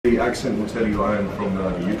accent will tell you I am from the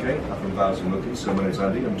UK. I'm from Bowser Wilkins, so my name is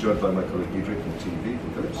Andy. I'm joined by my colleague Diedrich from TV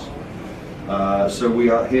from Philips. So we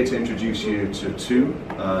are here to introduce you to two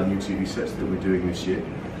new TV sets that we're doing this year.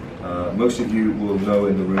 Most of you will know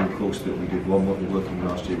in the room, of course, that we did one model working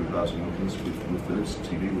last year with Bowser Wilkins with Philips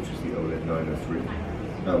TV, which is the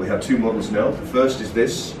OLED934. We have two models now. The first is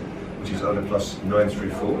this, which is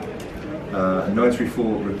OLED934.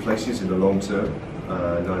 934 replaces in the long term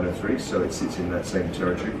 903, so it sits in that same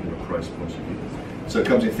territory from a price point of view. So it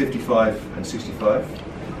comes in 55 and 65.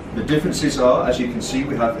 The differences are, as you can see,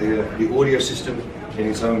 we have the audio system in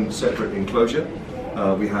its own separate enclosure.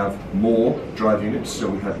 We have more drive units, so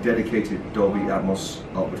we have dedicated Dolby Atmos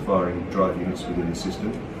upward firing drive units within the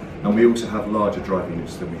system, and we also have larger drive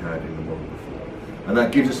units than we had in the model before. And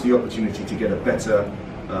that gives us the opportunity to get a better,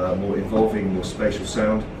 more evolving, more spatial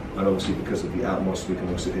sound, and obviously because of the Atmos we can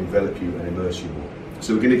also envelop you and immerse you more.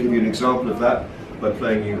 So we're going to give you an example of that by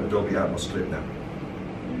playing you a Dolby Atmos clip now.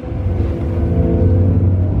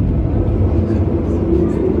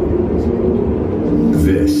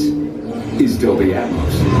 This is Dolby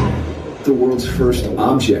Atmos, the world's first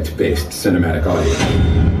object-based cinematic audio.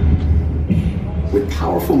 With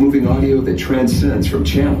powerful moving audio that transcends from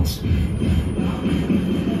channels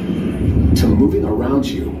to moving around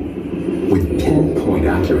you with pinpoint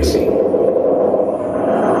accuracy.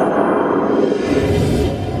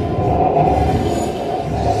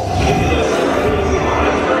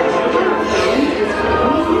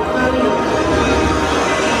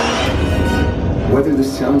 Whether the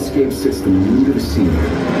soundscape sits the mood of the scene, come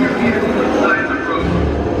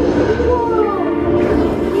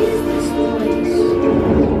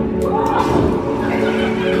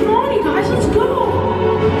on, you guys, let's go!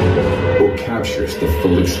 or captures the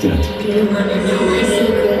full extent Do you want to know my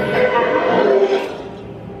secret?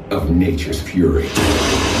 of nature's fury.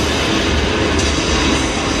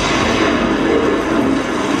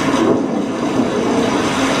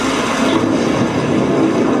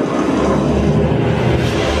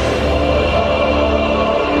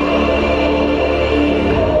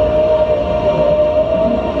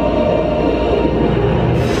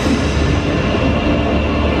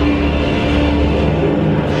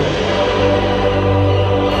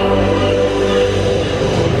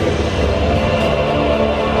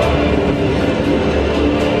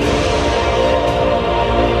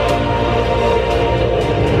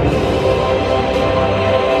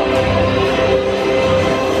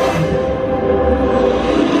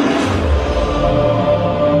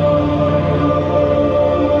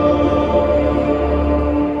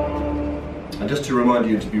 Just to remind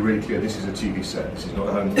you, to be really clear, this is a TV set. This is not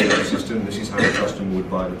a home theatre system. This is how a customer would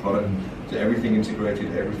buy the product. So everything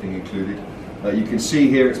integrated, everything included. You can see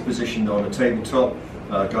here it's positioned on a tabletop.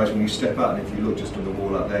 Guys, when you step out and if you look just on the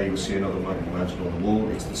wall out there, you'll see another one mounted on the wall.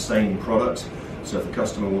 It's the same product. So if the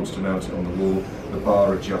customer wants to mount it on the wall, the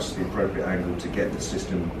bar adjusts the appropriate angle to get the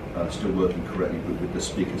system still working correctly, but with the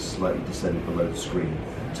speakers slightly descended below the screen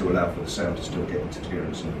to allow for the sound to still get into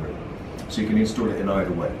clearance in the room. So you can install it in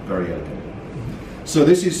either way, very elegant. So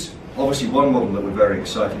this is obviously one model that we're very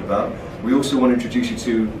excited about. We also want to introduce you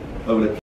to OLED